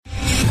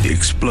The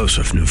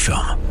explosive new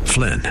film,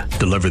 Flynn,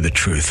 deliver the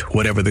truth,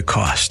 whatever the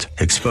cost,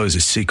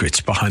 exposes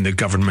secrets behind the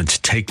government's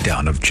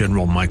takedown of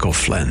General Michael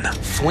Flynn.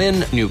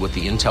 Flynn knew what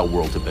the intel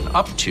world had been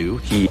up to.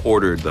 He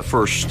ordered the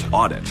first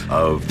audit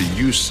of the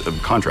use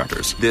of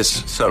contractors.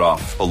 This set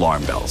off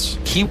alarm bells.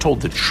 He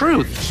told the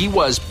truth. He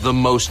was the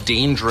most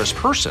dangerous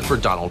person for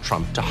Donald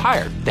Trump to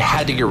hire. They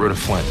had to get rid of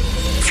Flynn.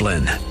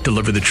 Flynn,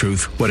 deliver the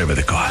truth, whatever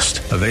the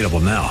cost. Available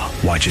now.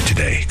 Watch it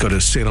today. Go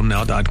to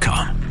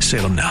salemnow.com.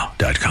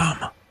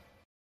 salemnow.com.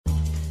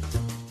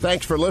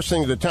 Thanks for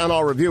listening to the Town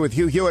Hall Review with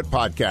Hugh Hewitt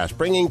podcast,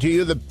 bringing to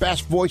you the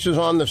best voices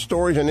on the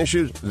stories and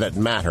issues that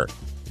matter.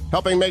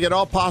 Helping make it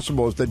all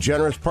possible is the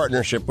generous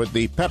partnership with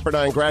the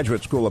Pepperdine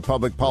Graduate School of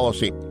Public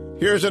Policy.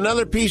 Here's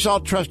another piece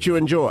I'll trust you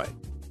enjoy.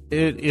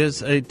 It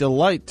is a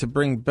delight to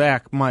bring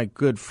back my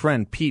good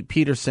friend Pete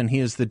Peterson. He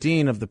is the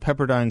dean of the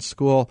Pepperdine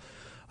School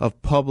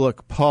of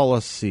Public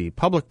Policy,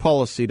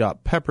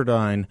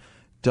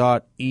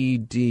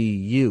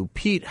 publicpolicy.pepperdine.edu.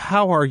 Pete,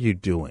 how are you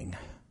doing?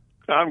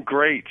 I'm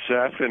great,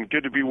 Seth, and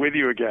good to be with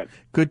you again.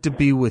 Good to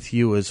be with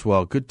you as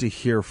well. Good to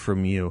hear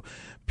from you.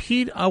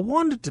 Pete, I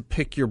wanted to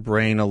pick your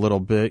brain a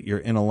little bit, your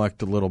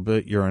intellect a little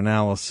bit, your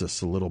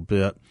analysis a little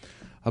bit,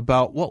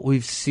 about what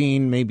we've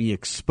seen maybe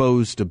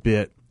exposed a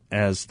bit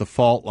as the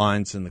fault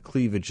lines and the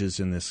cleavages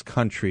in this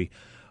country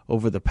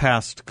over the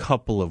past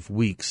couple of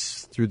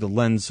weeks through the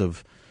lens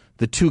of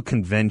the two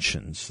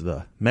conventions,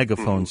 the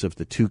megaphones of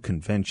the two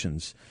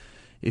conventions,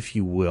 if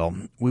you will.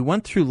 We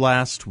went through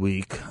last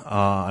week,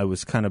 I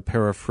was kind of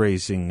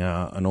paraphrasing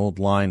an old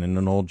line and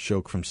an old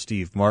joke from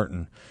Steve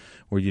Martin,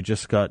 where you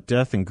just got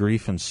death and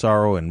grief and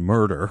sorrow and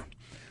murder.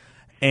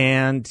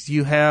 And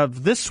you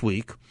have this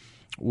week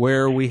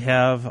where we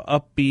have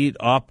upbeat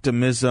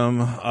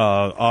optimism,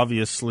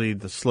 obviously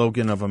the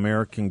slogan of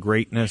American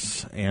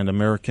greatness and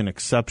American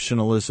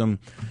exceptionalism.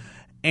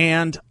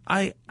 And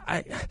I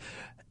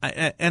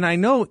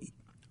know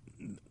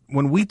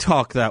when we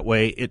talk that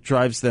way, it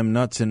drives them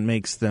nuts and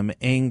makes them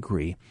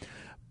angry.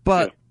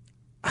 But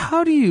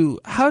how do you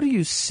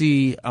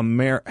see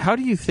how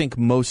do you think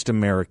most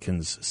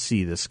Americans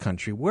see this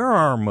country? Where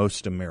are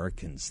most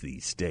Americans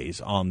these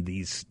days on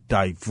these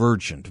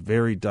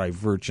very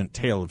divergent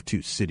tale of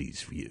two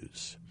cities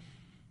views?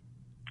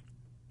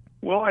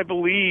 Well, I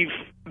believe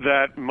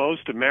that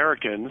most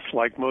Americans,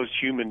 like most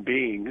human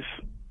beings,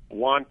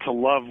 want to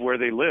love where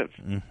they live.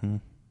 Mm-hmm.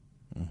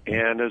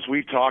 And as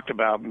we've talked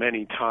about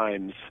many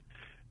times,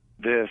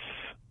 this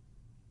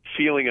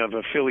feeling of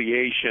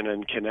affiliation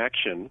and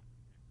connection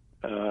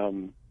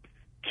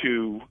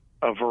to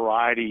a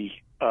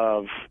variety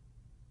of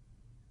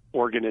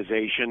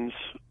organizations,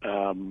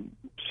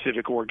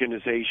 civic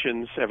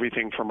organizations,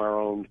 everything from our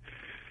own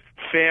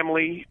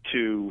family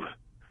to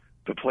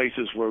the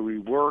places where we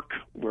work,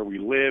 where we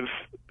live,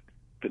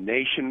 the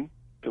nation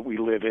that we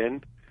live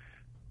in.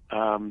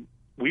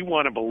 We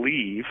want to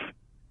believe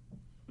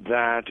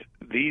that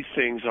these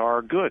things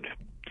are good.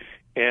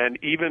 And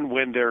even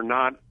when they're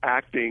not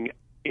acting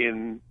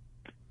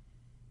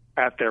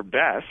at their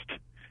best,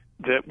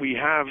 that we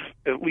have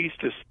at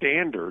least a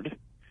standard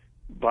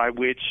by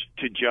which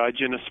to judge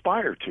and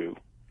aspire to.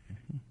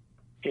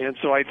 And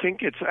so I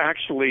think it's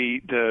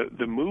actually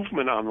the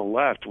movement on the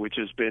left, which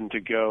has been to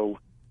go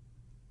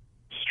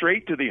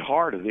straight to the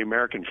heart of the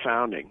American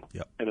founding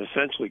and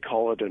essentially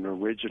call it an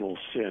original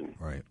sin,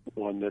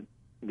 one that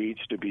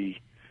needs to be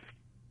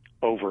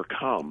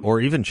overcome. Or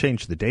even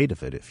change the date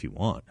of it if you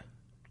want.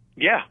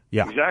 Yeah,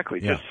 exactly.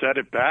 Yeah. Just set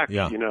it back,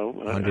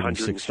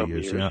 160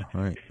 years. Yeah,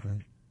 right.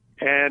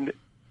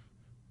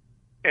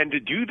 And to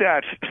do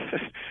that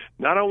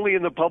not only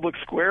in the public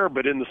square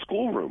but in the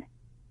schoolroom,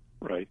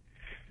 right?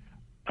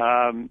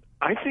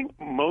 I think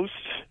most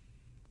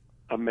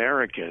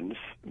Americans,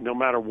 no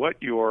matter what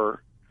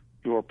your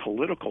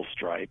political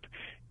stripe,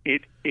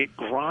 it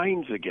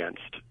grinds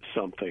against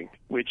something,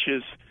 which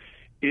is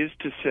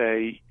to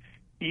say,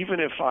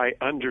 even if I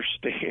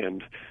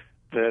understand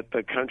that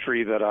the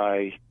country that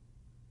I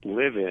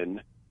live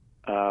in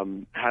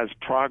has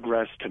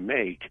progress to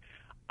make,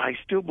 I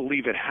still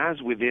believe it has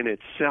within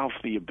itself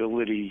the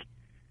ability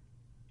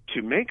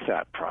to make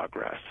that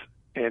progress.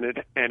 And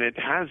it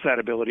has that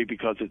ability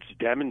because it's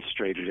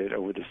demonstrated it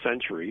over the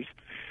centuries,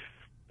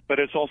 but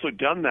it's also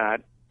done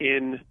that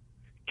in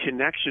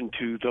connection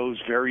to those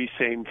very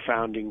same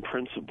founding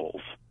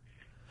principles.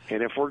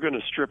 And if we're going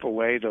to strip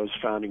away those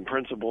founding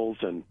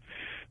principles and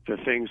the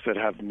things that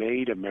have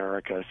made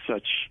America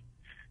such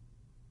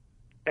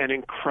an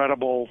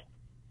incredible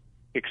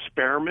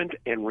experiment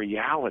and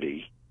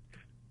reality,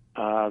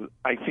 I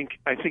think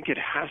it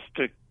has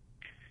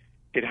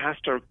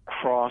to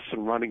cross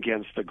and run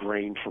against the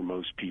grain for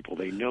most people.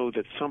 They know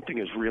that something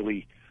is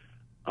really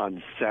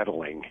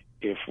unsettling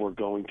if we're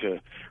going to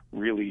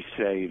really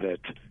say that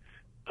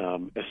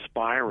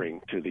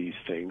aspiring to these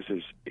things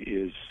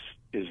is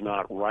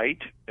not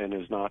right and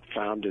is not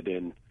founded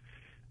in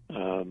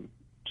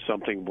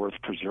something worth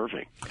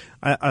preserving.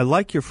 I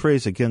like your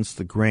phrase against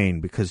the grain,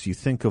 because you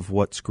think of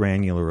what's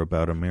granular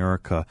about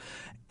America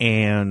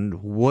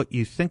and what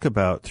you think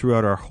about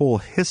throughout our whole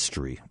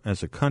history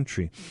as a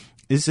country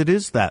it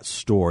is that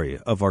story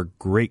of our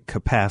great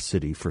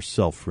capacity for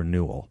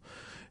self-renewal.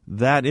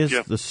 That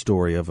is the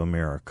story of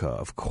America,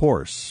 of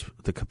course,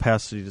 the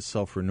capacity to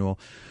self-renewal,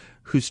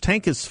 whose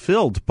tank is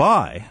filled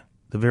by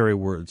the very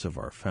words of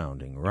our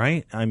founding,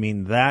 right? I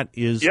mean, that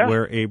is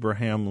where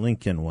Abraham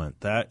Lincoln went.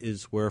 That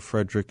is where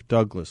Frederick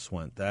Douglass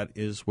went. That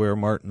is where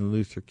Martin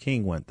Luther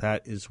King went.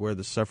 That is where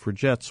the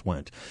suffragettes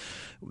went.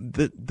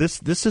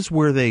 This is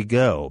where they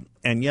go.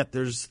 And yet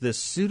there's this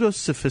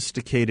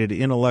pseudo-sophisticated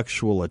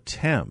intellectual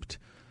attempt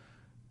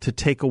to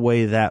take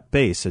away that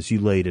base, as you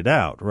laid it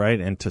out, right?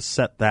 And to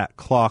set that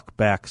clock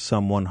back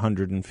some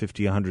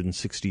 150,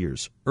 160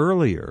 years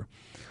earlier,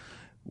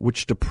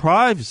 which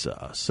deprives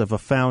us of a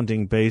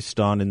founding based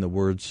on, in the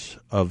words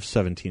of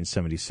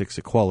 1776,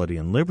 equality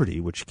and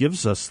liberty, which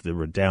gives us the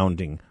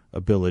redounding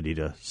ability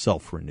to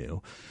self-renew,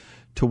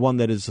 to one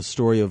that is a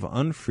story of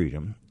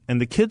unfreedom.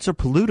 And the kids are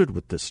polluted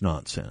with this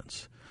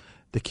nonsense.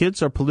 The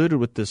kids are polluted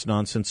with this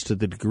nonsense to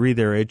the degree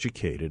they're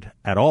educated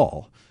at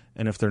all.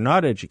 And if they're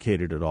not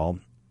educated at all,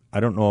 I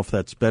don't know if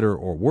that's better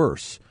or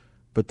worse,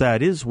 but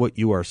that is what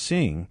you are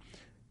seeing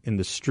in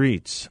the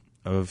streets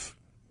of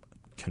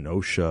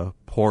Kenosha,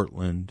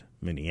 Portland,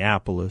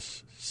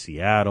 Minneapolis,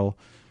 Seattle.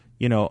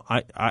 You know,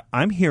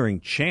 I'm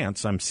hearing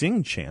chants, I'm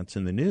seeing chants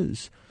in the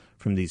news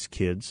from these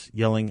kids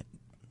yelling,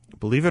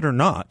 believe it or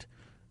not,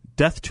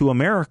 death to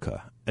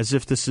America, as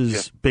if this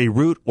is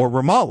Beirut or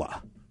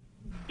Ramallah.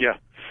 Yeah.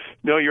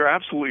 No, you're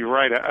absolutely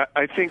right.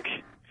 I think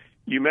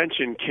you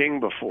mentioned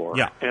King before,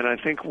 and I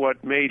think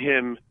what made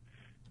him,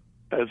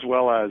 as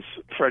well as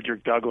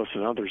Frederick Douglass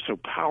and others, so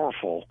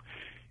powerful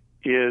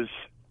is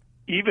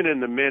even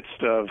in the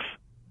midst of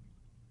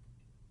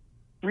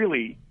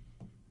really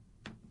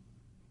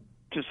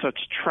just such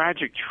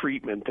tragic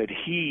treatment that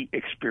he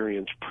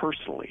experienced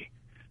personally,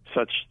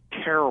 such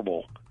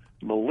terrible,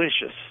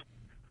 malicious,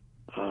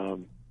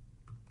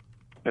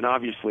 and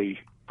obviously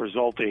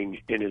resulting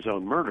in his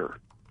own murder,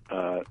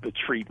 the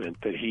treatment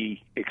that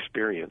he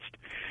experienced,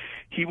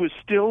 he was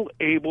still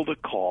able to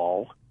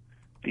call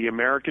the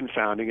American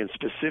founding, and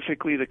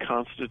specifically the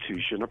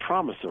Constitution, a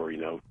promissory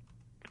note.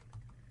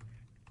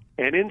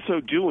 And in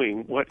so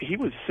doing, what he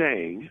was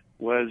saying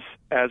was,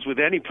 as with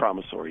any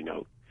promissory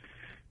note,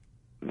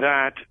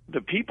 that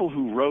the people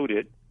who wrote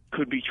it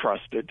could be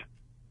trusted,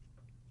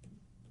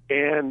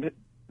 and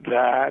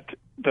that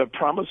the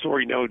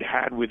promissory note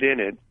had within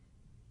it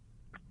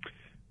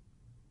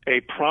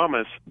a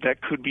promise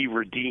that could be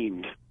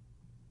redeemed.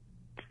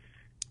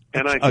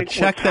 And I think a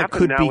check what's that happened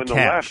could now be in the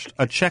cashed. left,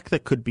 A check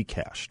that could be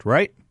cashed,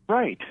 right?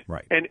 Right.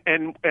 Right. And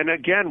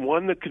again,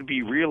 one that could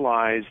be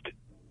realized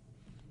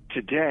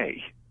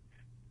today.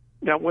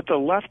 Now, what the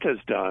left has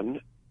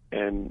done,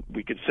 and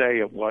we could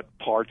say at what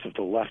parts of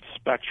the left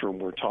spectrum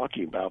we're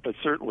talking about, but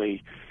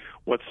certainly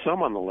what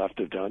some on the left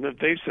have done,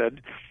 they've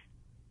said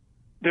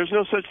there's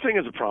no such thing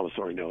as a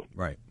promissory note.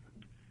 Right.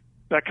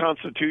 That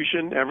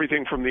Constitution,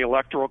 everything from the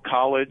Electoral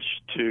College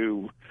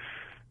to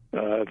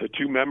the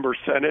two-member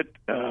Senate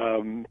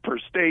per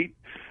state,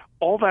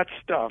 all that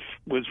stuff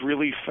was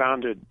really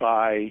founded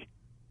by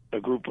a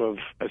group of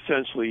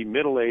essentially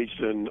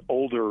middle-aged and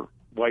older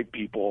white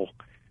people,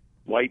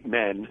 white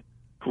men,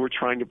 who were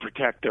trying to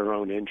protect their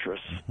own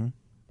interests. Mm-hmm.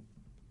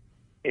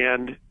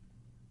 And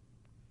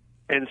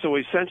so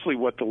essentially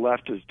what the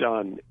left has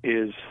done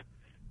is,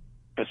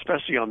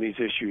 especially on these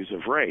issues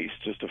of race,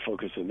 just to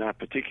focus in that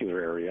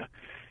particular area,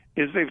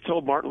 is they've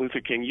told Martin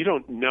Luther King, you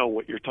don't know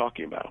what you're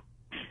talking about.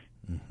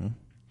 Mm-hmm.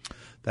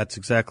 That's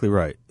exactly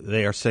right.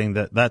 They are saying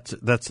that's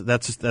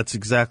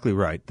exactly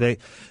right.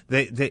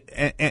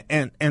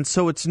 And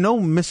so it's no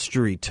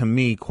mystery to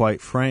me,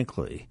 quite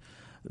frankly,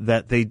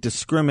 that they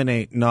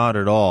discriminate not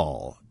at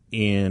all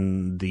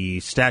in the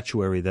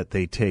statuary that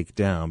they take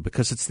down,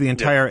 because it's the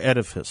entire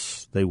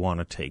edifice they want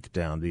to take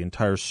down, the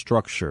entire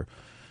structure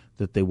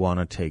that they want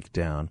to take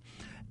down.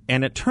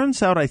 And it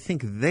turns out I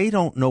think they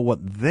don't know what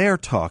they're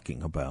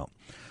talking about,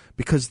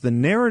 because the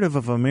narrative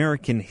of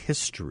American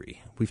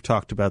history, we've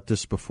talked about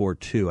this before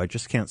too, I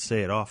just can't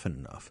say it often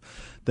enough,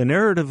 the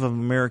narrative of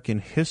American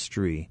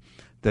history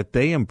that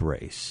they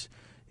embrace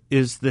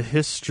is the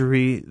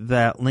history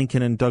that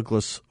Lincoln and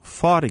Douglas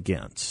fought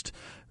against,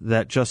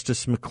 that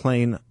Justice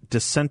McClain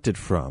dissented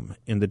from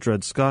in the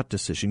Dred Scott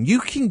decision.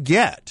 You can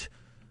get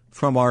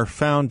from our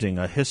founding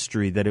a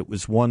history that it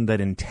was one that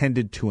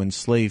intended to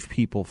enslave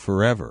people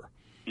forever.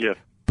 Yeah.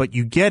 But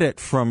you get it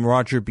from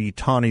Roger B.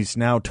 Taney's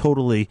now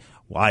totally,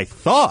 I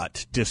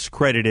thought,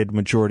 discredited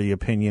majority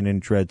opinion in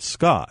Dred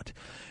Scott.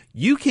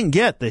 You can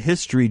get the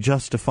history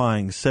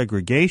justifying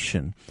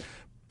segregation,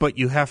 but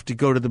you have to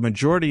go to the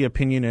majority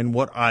opinion in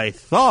what I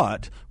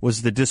thought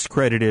was the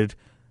discredited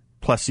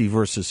Plessy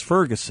versus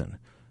Ferguson.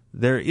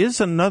 There is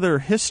another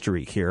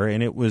history here,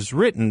 and it was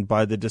written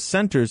by the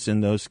dissenters in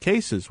those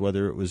cases,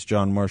 whether it was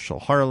John Marshall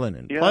Harlan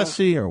and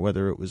Plessy, or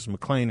whether it was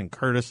McClain and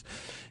Curtis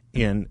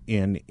in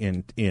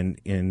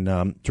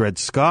Dred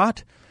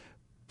Scott.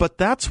 But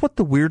that's what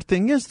the weird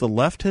thing is. The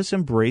left has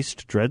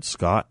embraced Dred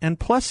Scott and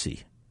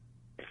Plessy.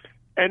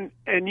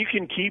 And you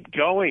can keep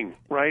going,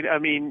 right? I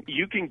mean,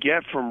 you can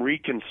get from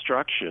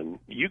Reconstruction,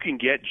 you can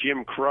get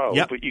Jim Crow,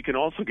 but you can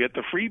also get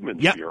the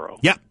Freedmen's Bureau.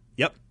 Yep.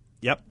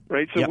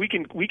 Right? So we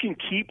can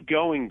keep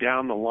going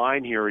down the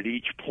line here at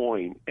each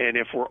point. And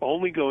if we're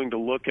only going to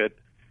look at,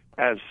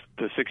 as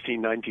the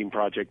 1619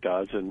 Project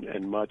does,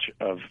 and much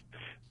of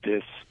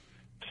this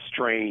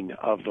strain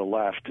of the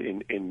left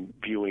in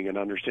viewing and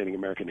understanding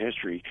American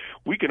history,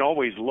 we can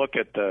always look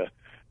at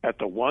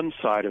the one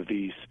side of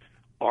these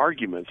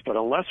arguments, but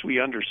unless we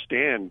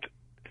understand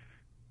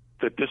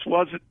that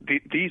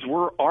these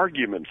were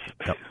arguments,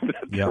 that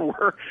there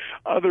were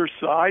other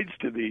sides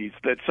to these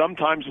that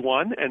sometimes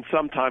won and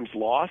sometimes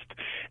lost,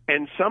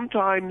 and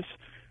sometimes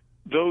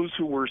those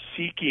who were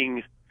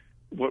seeking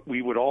what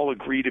we would all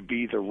agree to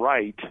be the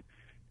right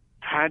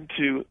had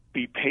to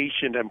be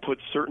patient and put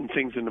certain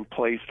things into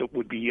place that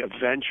would be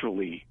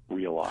eventually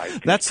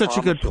realized. That's such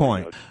a good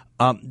point.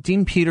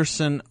 Dean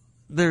Peterson,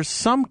 there's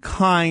some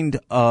kind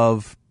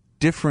of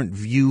different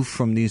view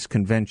from these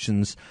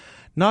conventions,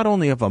 not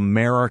only of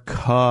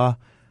America,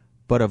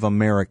 but of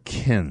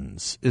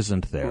Americans,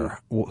 isn't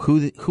there?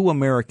 Who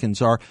Americans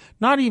are,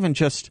 not even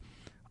just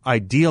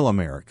ideal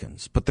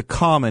Americans, but the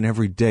common,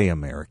 everyday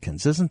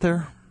Americans, isn't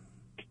there?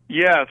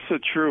 Yeah, it's so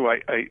true.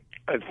 I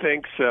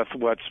think, Seth,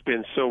 what's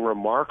been so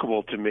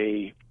remarkable to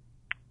me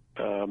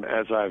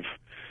as I've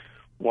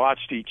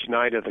watched each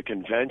night of the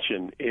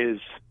convention is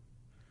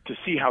to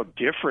see how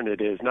different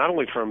it is, not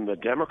only from the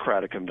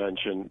Democratic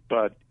convention,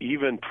 but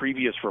even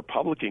previous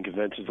Republican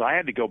conventions. I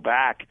had to go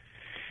back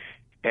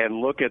and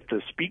look at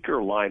the speaker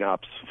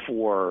lineups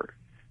for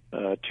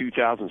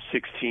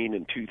 2016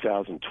 and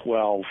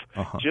 2012,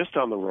 just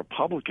on the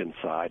Republican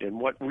side. And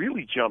what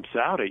really jumps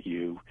out at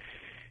you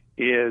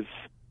is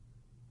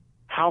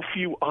how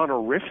few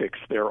honorifics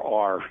there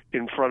are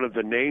in front of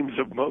the names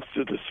of most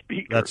of the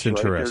speakers. That's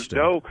interesting.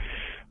 Right?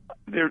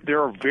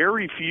 There are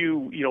very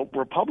few,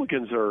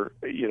 Republicans are,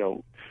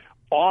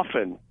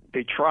 often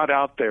they trot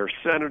out their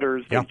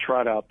senators, they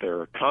trot out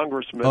their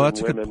congressmen and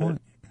that's women. A good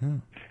point.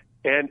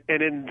 Yeah.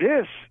 And in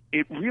this,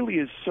 it really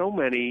is so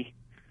many,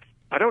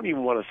 I don't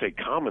even want to say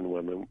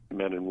common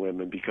men and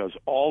women, because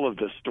all of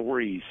the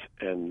stories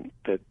and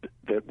that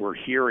we're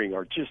hearing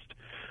are just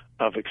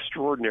of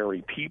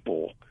extraordinary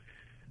people.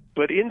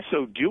 But in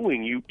so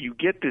doing, you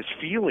get this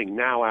feeling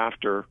now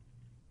after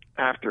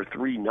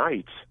 3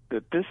 nights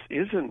that this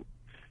isn't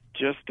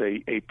just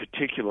a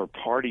particular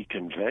party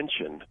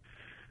convention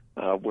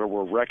where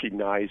we're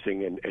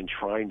recognizing and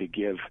trying to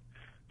give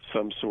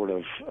some sort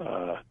of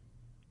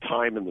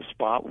time in the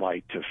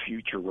spotlight to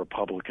future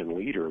Republican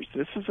leaders.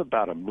 This is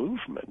about a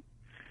movement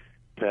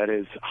that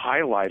is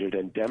highlighted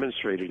and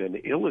demonstrated and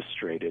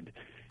illustrated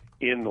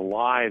in the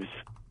lives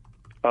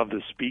of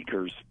the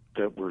speakers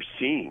that we're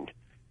seeing.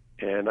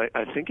 And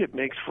I think it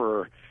makes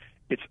for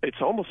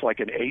it's almost like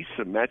an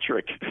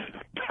asymmetric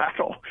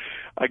battle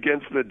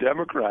against the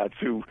Democrats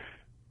who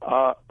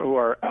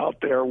are out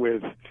there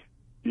with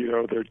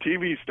their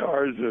TV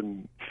stars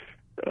and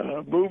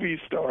movie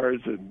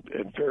stars and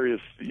various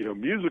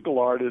musical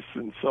artists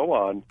and so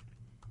on.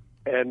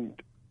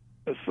 And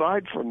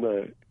aside from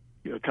the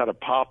kind of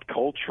pop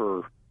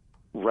culture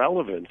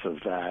relevance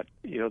of that,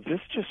 this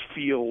just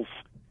feels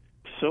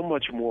so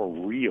much more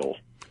real.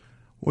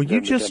 Well,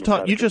 you just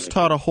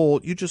taught a whole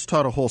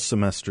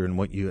semester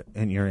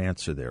in your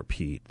answer there,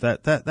 Pete.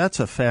 That's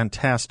a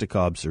fantastic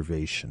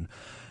observation.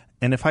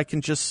 And if I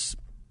can just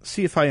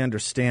see if I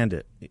understand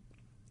it,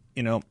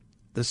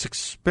 this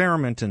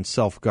experiment in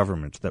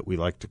self-government that we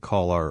like to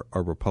call our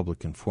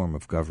Republican form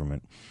of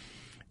government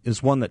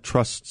is one that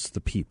trusts the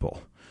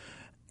people.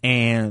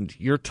 And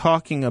you're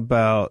talking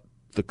about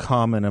the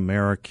common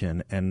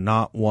American and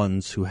not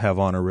ones who have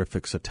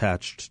honorifics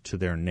attached to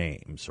their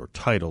names or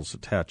titles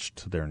attached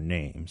to their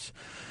names.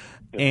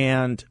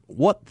 And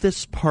what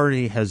this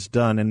party has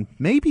done, and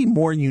maybe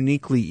more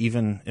uniquely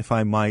even, if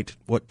I might,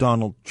 what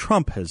Donald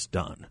Trump has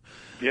done,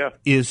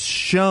 is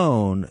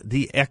shown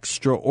the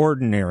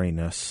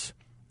extraordinariness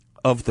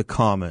of the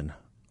common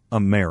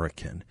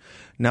American.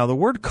 Now, the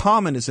word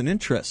common is an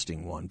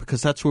interesting one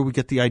because that's where we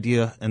get the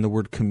idea and the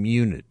word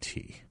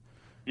community.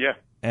 Yeah.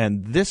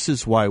 And this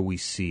is why we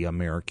see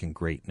American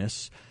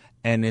greatness,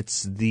 and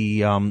it's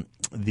the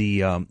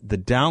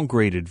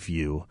downgraded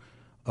view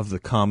of the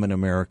common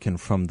American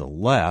from the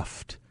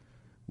left,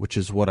 which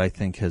is what I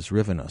think has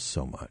riven us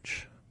so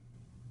much.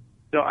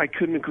 No, I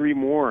couldn't agree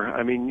more.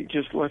 I mean,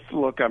 let's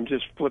look. I'm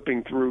just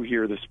flipping through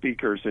here the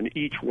speakers, and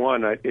each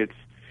one, it's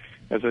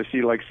as I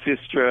see, like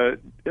Sister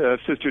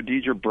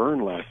Deidre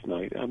Byrne last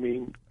night. I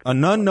mean, a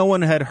nun no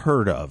one had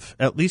heard of,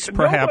 at least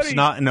perhaps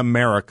not in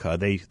America.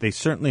 They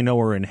certainly know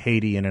her in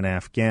Haiti and in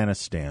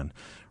Afghanistan,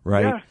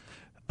 right?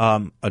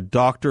 Yeah. A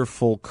Dr.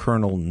 Full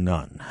Colonel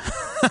nun.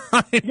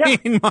 I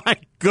mean, my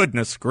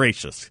goodness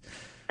gracious.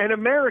 An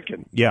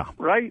American. Yeah.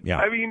 Right? Yeah.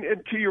 I mean,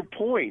 and to your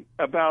point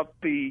about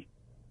the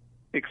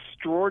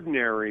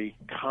extraordinary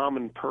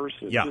common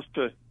person, just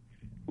to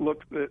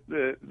look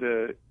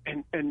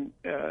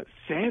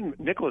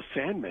Nicholas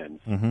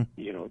Sandman's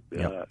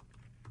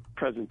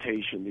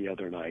presentation the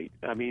other night.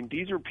 I mean,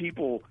 these are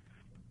people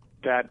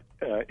that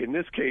in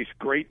this case,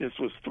 greatness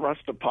was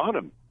thrust upon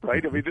him,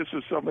 right? I mean, this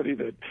was somebody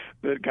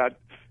that got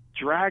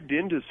dragged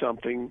into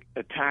something,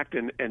 attacked,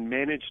 and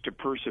managed to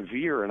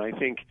persevere. And I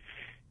think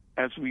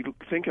as we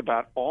think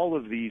about all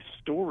of these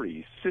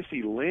stories,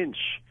 Cissy Lynch,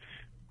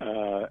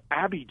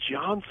 Abby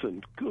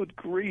Johnson, good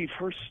grief,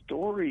 her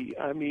story.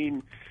 I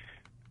mean,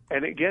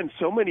 and again,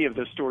 so many of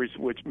the stories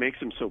which makes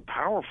them so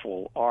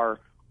powerful are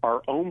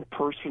our own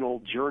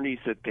personal journeys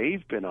that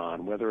they've been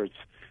on, whether it's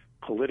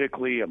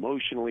politically,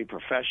 emotionally,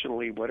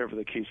 professionally, whatever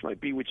the case might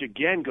be, which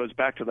again goes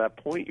back to that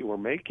point you were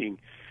making,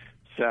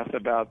 Seth,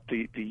 about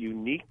the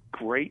unique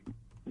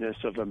greatness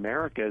of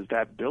America is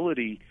that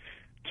ability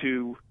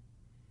to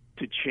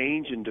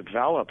change and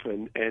develop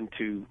and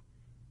to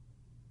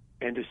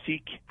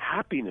seek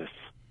happiness,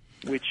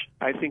 which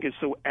I think is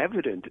so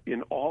evident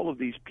in all of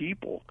these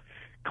people.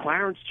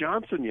 Clarence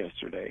Johnson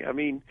yesterday, I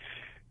mean,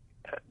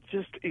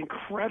 just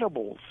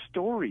incredible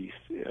stories,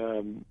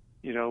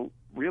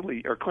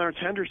 really, or Clarence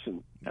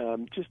Henderson,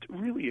 just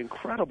really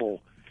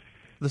incredible.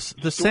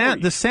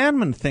 The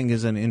Sandman thing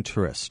is an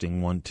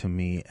interesting one to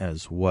me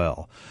as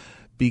well,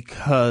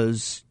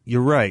 because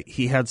you're right,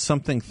 he had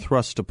something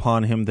thrust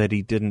upon him that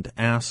he didn't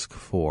ask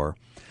for,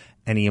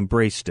 and he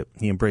embraced it.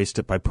 He embraced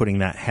it by putting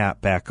that hat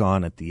back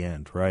on at the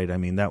end, right? I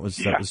mean, that was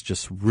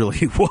just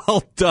really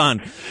well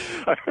done.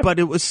 But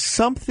it was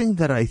something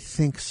that I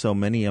think so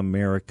many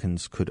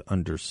Americans could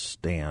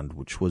understand,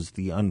 which was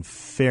the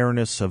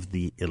unfairness of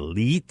the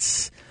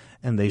elites.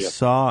 And they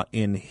saw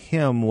in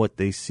him what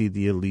they see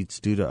the elites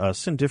do to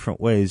us in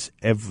different ways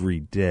every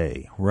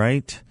day,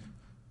 right?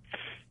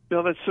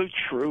 No, that's so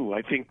true.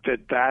 I think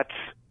that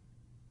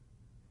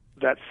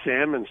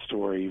salmon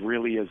story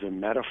really is a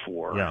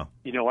metaphor. Yeah.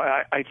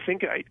 I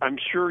think I'm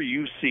sure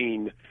you've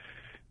seen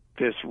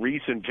this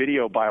recent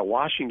video by a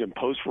Washington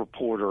Post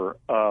reporter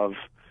of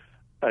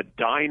a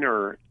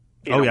diner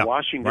in a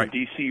Washington,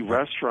 D.C.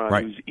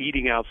 restaurant who's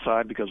eating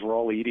outside because we're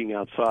all eating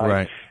outside.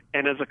 Right.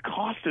 And is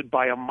accosted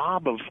by a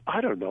mob of,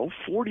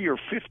 40 or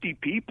 50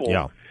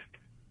 people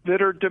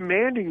that are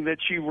demanding that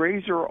she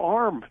raise her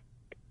arm.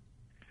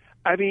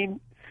 I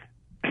mean,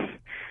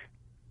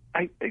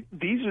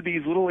 these are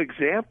these little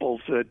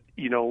examples that,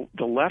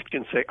 the left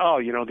can say,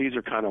 these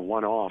are kind of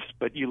one-offs.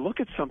 But you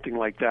look at something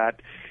like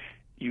that,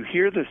 you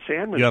hear the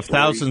Sandman You have story.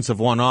 thousands of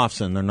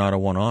one-offs, and they're not a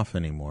one-off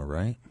anymore,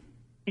 right?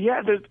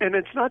 Yeah, and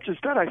it's not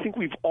just that. I think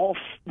we've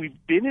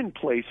been in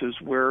places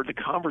where the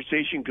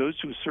conversation goes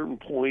to a certain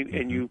point,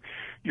 and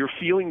you're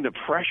feeling the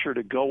pressure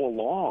to go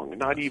along.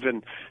 Not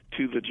even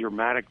to the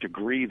dramatic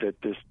degree that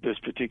this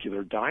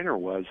particular diner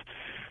was,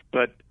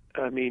 but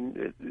I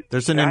mean,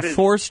 there's an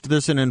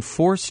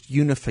enforced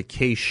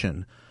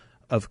unification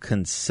of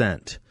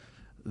consent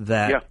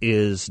that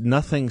is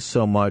nothing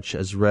so much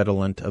as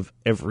redolent of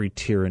every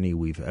tyranny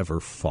we've ever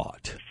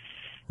fought,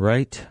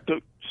 right?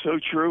 So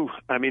true.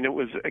 I mean, it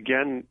was,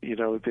 again,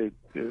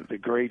 the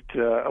great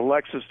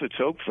Alexis de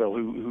Tocqueville,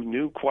 who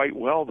knew quite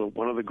well that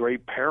one of the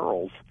great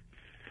perils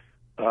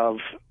of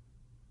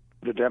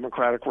the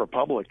Democratic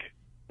Republic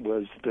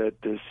was that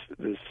this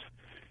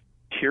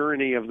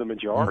tyranny of the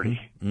majority,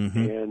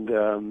 and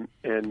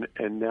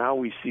now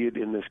we see it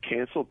in this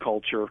cancel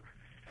culture,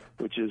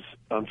 which is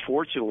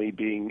unfortunately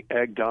being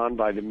egged on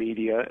by the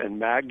media and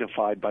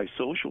magnified by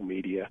social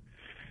media.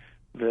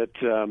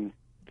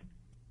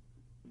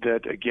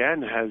 That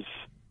again has,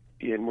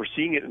 and we're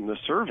seeing it in the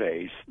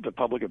surveys, the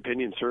public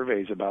opinion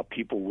surveys about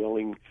people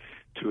willing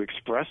to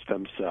express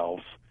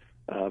themselves.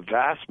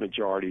 Vast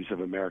majorities of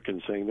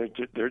Americans saying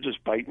they're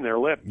just biting their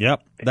lip.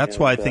 Yep. That's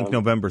why I think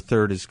November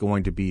 3rd is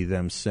going to be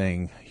them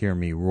saying, hear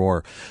me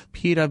roar.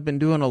 Pete, I've been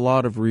doing a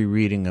lot of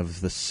rereading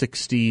of the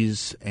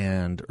 60s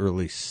and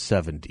early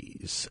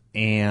 70s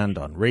and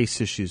on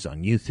race issues,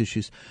 on youth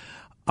issues.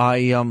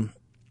 You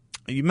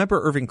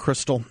remember Irving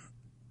Kristol?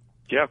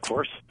 Yeah, of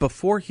course.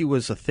 Before he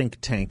was a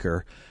think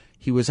tanker,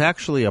 he was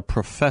actually a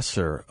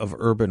professor of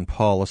urban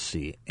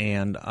policy,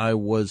 and I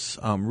was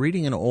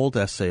reading an old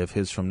essay of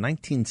his from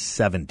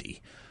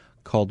 1970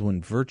 called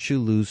When Virtue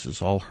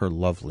Loses All Her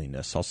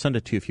Loveliness. I'll send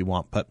it to you if you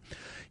want, but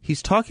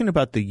he's talking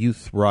about the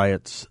youth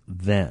riots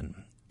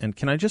then. And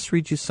can I just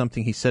read you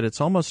something he said?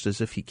 It's almost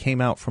as if he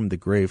came out from the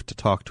grave to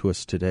talk to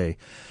us today.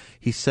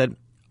 He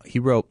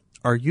wrote,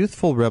 "Our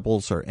youthful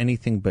rebels are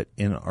anything but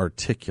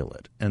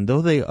inarticulate, and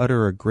though they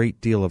utter a great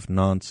deal of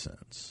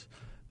nonsense,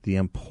 the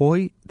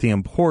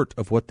import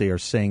of what they are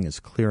saying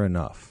is clear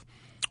enough.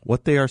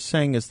 What they are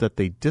saying is that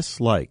they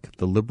dislike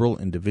the liberal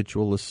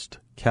individualist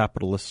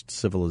capitalist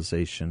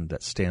civilization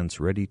that stands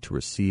ready to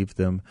receive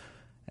them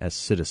as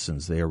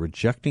citizens. They are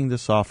rejecting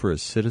this offer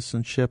as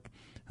citizenship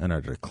and are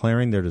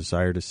declaring their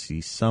desire to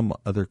see some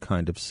other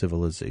kind of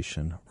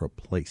civilization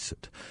replace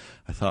it."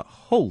 I thought,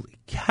 holy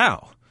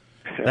cow.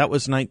 That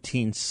was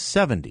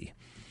 1970.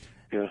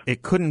 Yeah.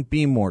 It couldn't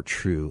be more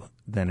true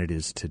than it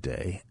is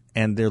today,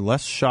 and they're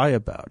less shy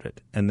about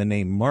it. And the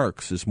name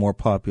Marx is more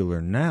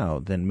popular now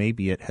than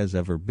maybe it has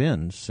ever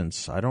been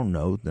since, the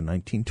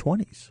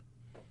 1920s.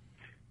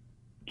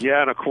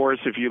 Yeah, and of course,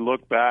 if you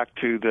look back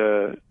to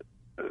the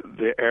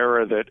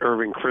era that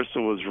Irving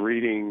Kristol was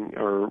reading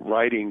or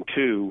writing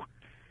to,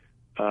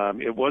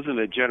 it wasn't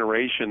a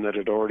generation that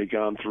had already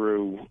gone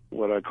through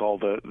what I call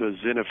the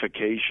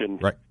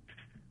Zinification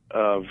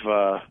of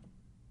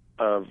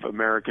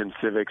American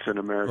civics and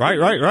American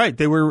right.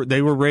 They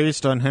were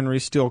raised on Henry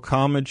Steele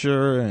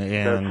Commager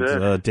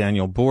and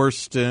Daniel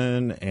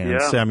Boorstin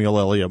and Samuel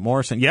Eliot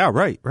Morrison. Yeah,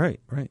 right.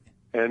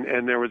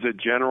 And there was a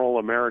general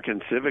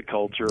American civic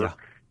culture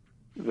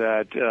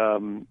that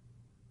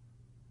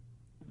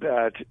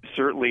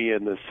certainly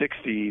in the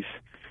 60s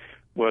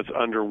was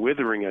under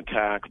withering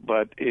attack,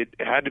 but it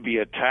had to be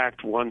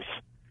attacked once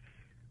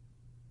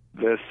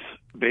this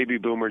baby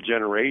boomer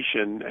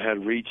generation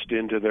had reached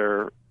into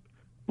their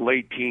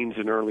late teens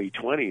and early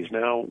 20s.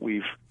 Now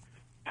we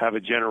have a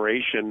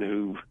generation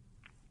who,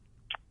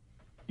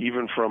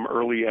 even from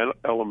early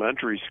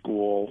elementary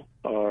school,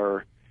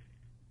 are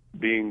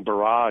being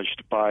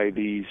barraged by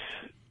these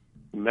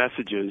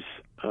messages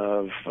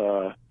of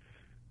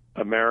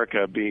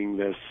America being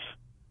this,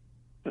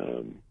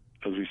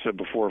 as we said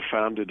before,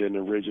 founded in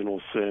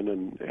original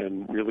sin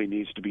and really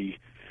needs to be,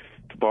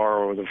 to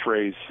borrow the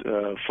phrase,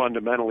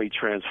 fundamentally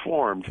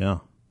transformed. Yeah.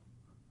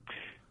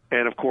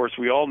 And, of course,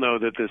 we all know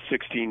that the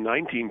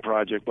 1619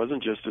 Project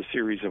wasn't just a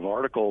series of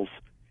articles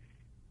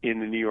in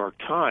the New York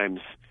Times.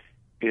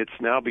 It's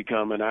now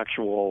become an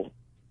actual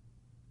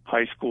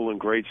high school and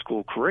grade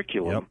school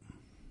curriculum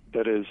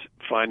that is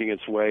finding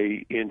its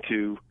way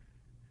into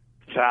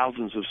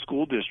thousands of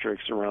school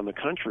districts around the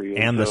country.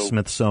 And the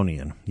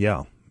Smithsonian,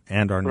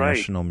 and our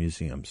national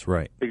museums,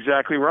 right.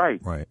 Exactly right.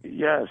 Right.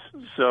 Yes.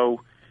 So,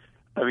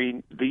 I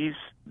mean, these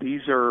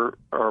are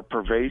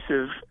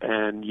pervasive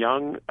and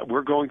young.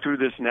 We're going through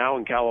this now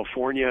in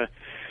California.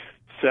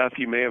 Seth,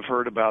 you may have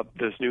heard about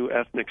this new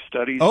ethnic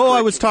studies. Oh,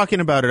 I was talking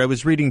about it. I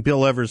was reading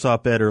Bill Evers'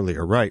 op-ed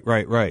earlier. Right.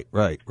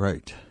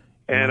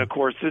 And, of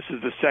course, this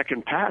is the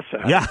second pass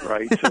at it,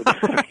 right? So,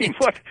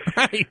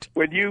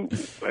 when you,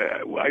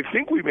 I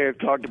think we may have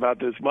talked about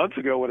this months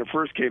ago when it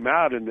first came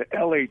out in the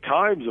L.A.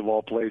 Times, of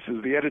all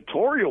places, the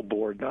editorial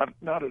board,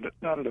 not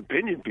an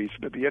opinion piece,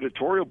 but the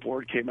editorial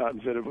board came out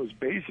and said it was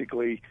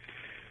basically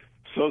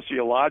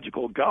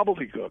sociological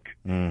gobbledygook.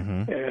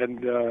 Mm-hmm.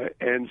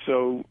 And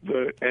so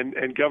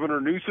and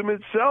Governor Newsom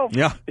himself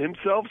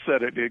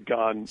said it had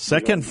gone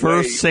second,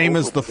 first, same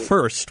as the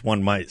first,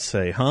 one might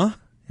say, huh?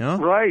 Yeah.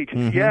 Right.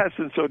 Mm-hmm. Yes.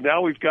 And so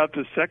now we've got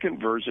the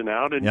second version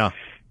out, and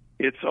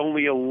it's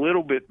only a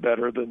little bit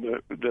better than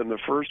the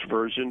first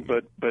version,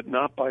 but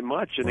not by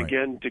much. And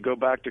again, to go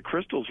back to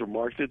Crystal's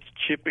remarks, it's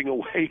chipping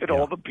away at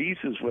all the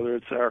pieces, whether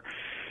it's our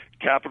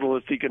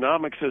capitalist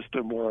economic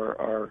system or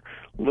our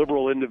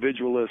liberal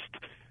individualist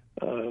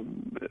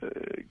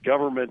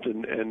government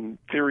and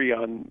theory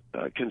on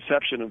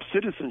conception of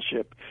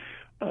citizenship.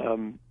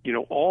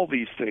 All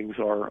these things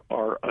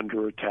are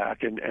under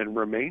attack and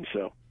remain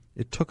so.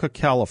 It took a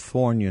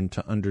Californian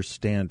to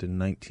understand in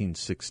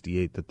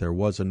 1968 that there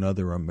was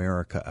another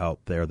America out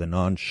there, the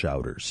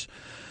non-shouters,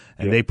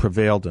 and they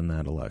prevailed in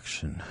that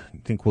election. You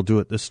think we'll do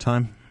it this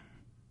time?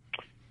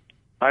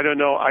 I don't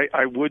know.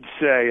 I would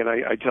say, and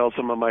I tell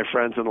some of my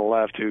friends on the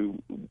left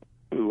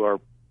who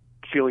are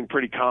feeling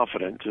pretty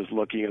confident just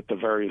looking at the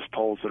various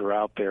polls that are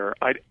out there,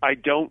 I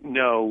don't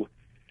know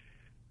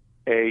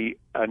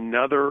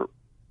another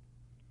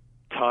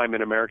time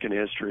in American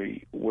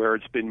history where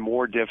it's been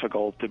more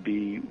difficult to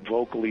be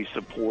vocally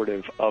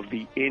supportive of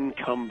the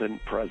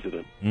incumbent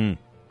president.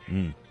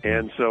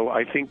 And so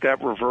I think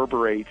that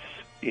reverberates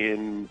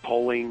in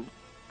polling.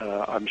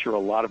 I'm sure a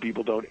lot of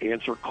people don't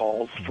answer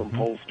calls from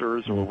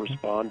pollsters or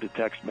respond to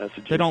text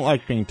messages. They don't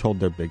like being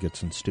told they're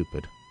bigots and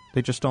stupid.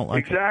 They just don't like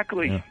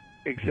it.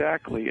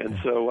 Exactly. And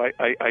so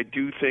I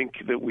do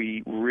think that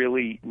we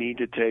really need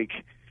to take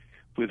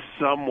with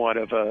somewhat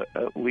of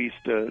at least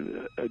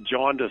a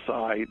jaundiced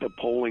eye the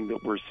polling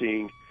that we're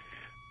seeing.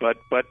 But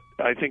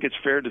I think it's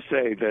fair to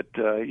say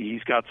that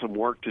he's got some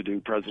work to do,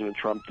 President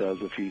Trump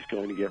does, if he's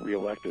going to get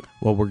reelected.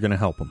 Well, we're going to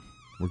help him.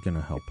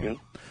 Yeah.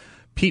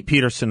 Pete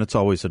Peterson, it's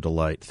always a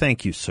delight.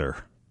 Thank you, sir.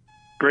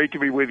 Great to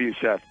be with you,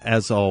 Seth.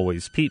 As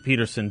always, Pete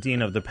Peterson,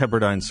 Dean of the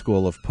Pepperdine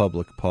School of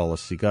Public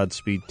Policy.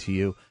 Godspeed to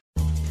you.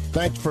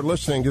 Thanks for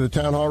listening to the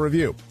Town Hall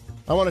Review.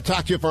 I want to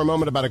talk to you for a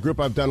moment about a group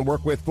I've done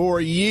work with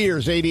for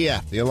years,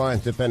 ADF, the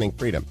Alliance Defending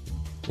Freedom.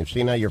 You've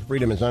seen how your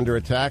freedom is under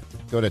attack?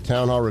 Go to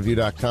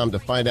townhallreview.com to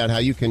find out how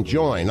you can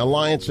join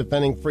Alliance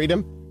Defending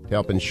Freedom to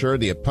help ensure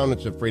the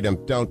opponents of freedom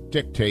don't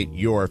dictate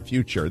your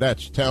future.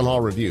 That's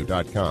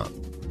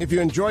townhallreview.com. If you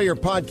enjoy your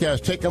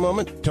podcast, take a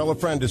moment, tell a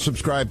friend to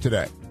subscribe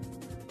today.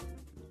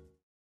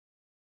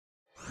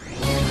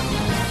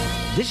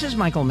 This is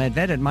Michael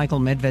Medved at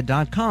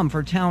michaelmedved.com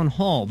for Town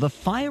Hall. The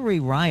fiery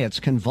riots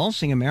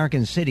convulsing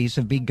American cities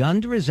have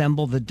begun to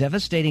resemble the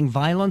devastating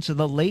violence of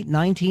the late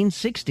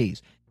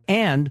 1960s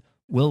and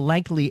will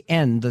likely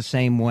end the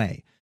same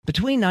way.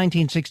 Between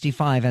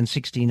 1965 and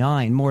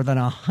 69, more than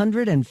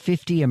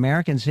 150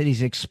 American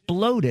cities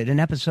exploded in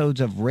episodes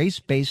of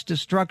race-based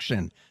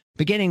destruction,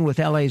 beginning with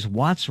LA's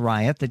Watts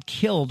riot that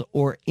killed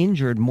or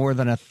injured more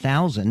than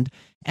 1,000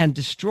 and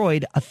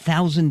destroyed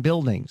 1,000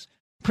 buildings.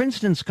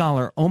 Princeton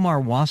scholar Omar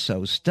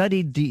Wasso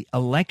studied the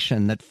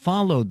election that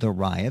followed the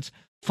riots,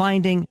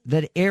 finding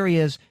that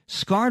areas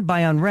scarred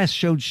by unrest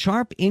showed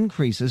sharp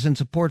increases in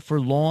support for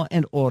law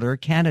and order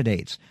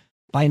candidates.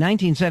 By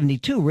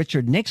 1972,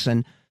 Richard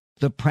Nixon,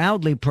 the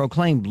proudly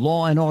proclaimed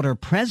law and order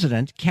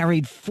president,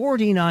 carried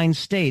 49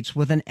 states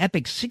with an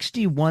epic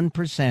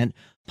 61%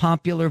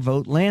 popular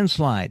vote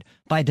landslide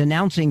by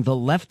denouncing the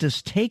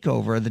leftist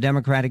takeover of the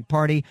Democratic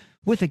Party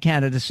with the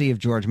candidacy of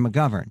George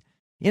McGovern.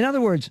 In other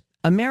words,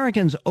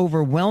 Americans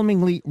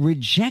overwhelmingly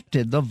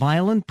rejected the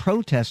violent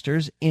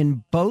protesters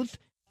in both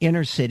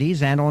inner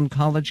cities and on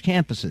college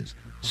campuses,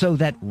 so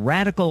that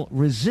radical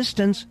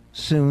resistance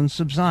soon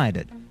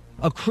subsided.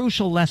 A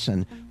crucial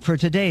lesson for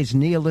today's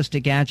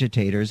nihilistic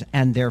agitators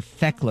and their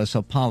feckless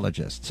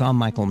apologists. I'm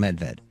Michael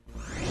Medved.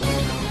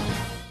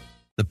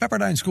 The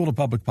Pepperdine School of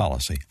Public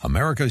Policy,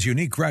 America's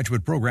unique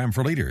graduate program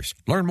for leaders.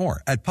 Learn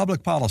more at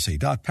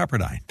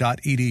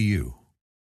publicpolicy.pepperdine.edu.